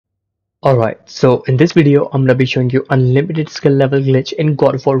Alright, so in this video, I'm gonna be showing you unlimited skill level glitch in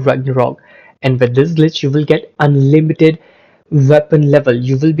God of War Ragnarok. And with this glitch, you will get unlimited weapon level.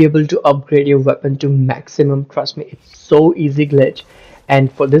 You will be able to upgrade your weapon to maximum. Trust me, it's so easy glitch.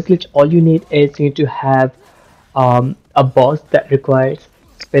 And for this glitch, all you need is you need to have a boss that requires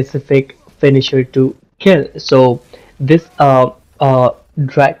specific finisher to kill. So this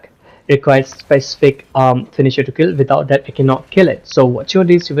drag requires specific finisher to kill. Without that, I cannot kill it. So what you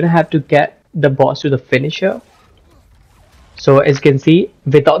do is you're gonna have to get the boss to the finisher. So as you can see,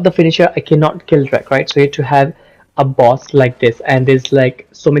 without the finisher, I cannot kill Drake, right? So you have to have a boss like this, and there's like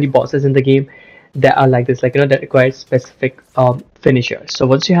so many bosses in the game that are like this, like that requires specific finisher. So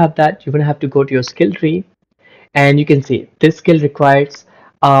once you have that, you're gonna have to go to your skill tree, and you can see this skill requires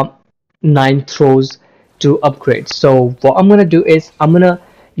um, 9 throws to upgrade. So what I'm gonna do is I'm gonna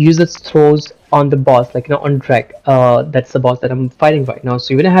use its throws on the boss, like on Drake. That's the boss that I'm fighting right now.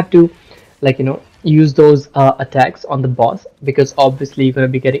 So you're gonna have to use those attacks on the boss, because obviously you're gonna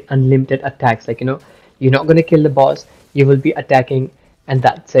be getting unlimited attacks. You're not gonna kill the boss, you will be attacking, and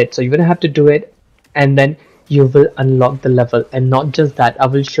that's it. So you're gonna have to do it, and then you will unlock the level. And not just that, I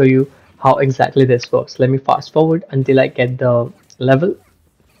will show you how exactly this works. Let me fast forward until I get the level.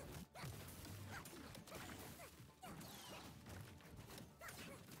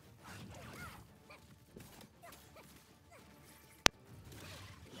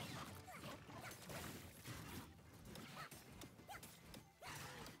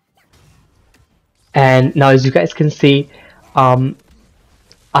 And now as you guys can see, um,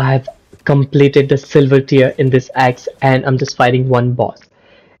 I have completed the silver tier in this axe, and I'm just fighting one boss.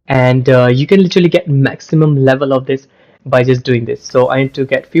 And you can literally get maximum level of this by just doing this. So I need to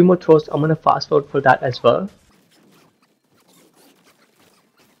get few more throws. I'm gonna fast forward for that as well.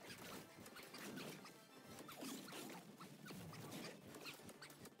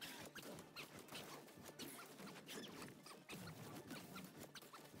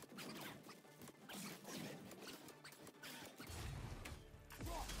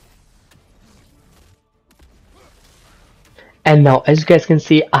 And now as you guys can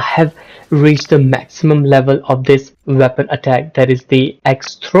see, I have reached the maximum level of this weapon attack, that is the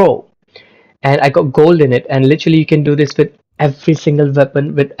X throw. And I got gold in it, and literally you can do this with every single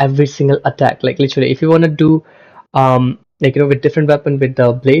weapon, with every single attack. Like literally, if you want to do with different weapon with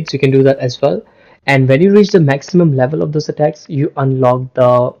the blades, you can do that as well. And when you reach the maximum level of those attacks, you unlock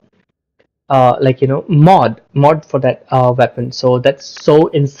the mod for that weapon. So that's so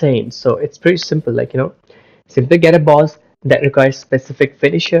insane. So it's pretty simple. Simply get a boss that requires specific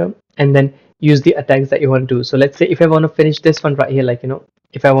finisher, and then use the attacks that you want to do. So let's say if I want to finish this one right here,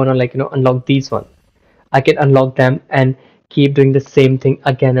 if I want to unlock these one, I can unlock them and keep doing the same thing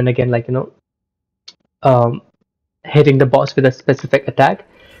again and again, um, hitting the boss with a specific attack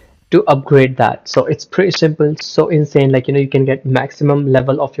to upgrade that. So it's pretty simple, so insane. You can get maximum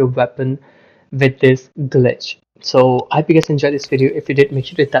level of your weapon with this glitch. So I hope you guys enjoyed this video. If you did, make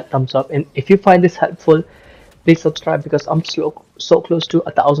sure to hit that thumbs up, and if you find this helpful, please subscribe, because I'm so close to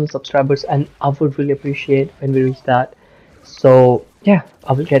 1,000 subscribers, and I would really appreciate when we reach that. So yeah,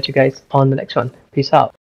 I will catch you guys on the next one. Peace out.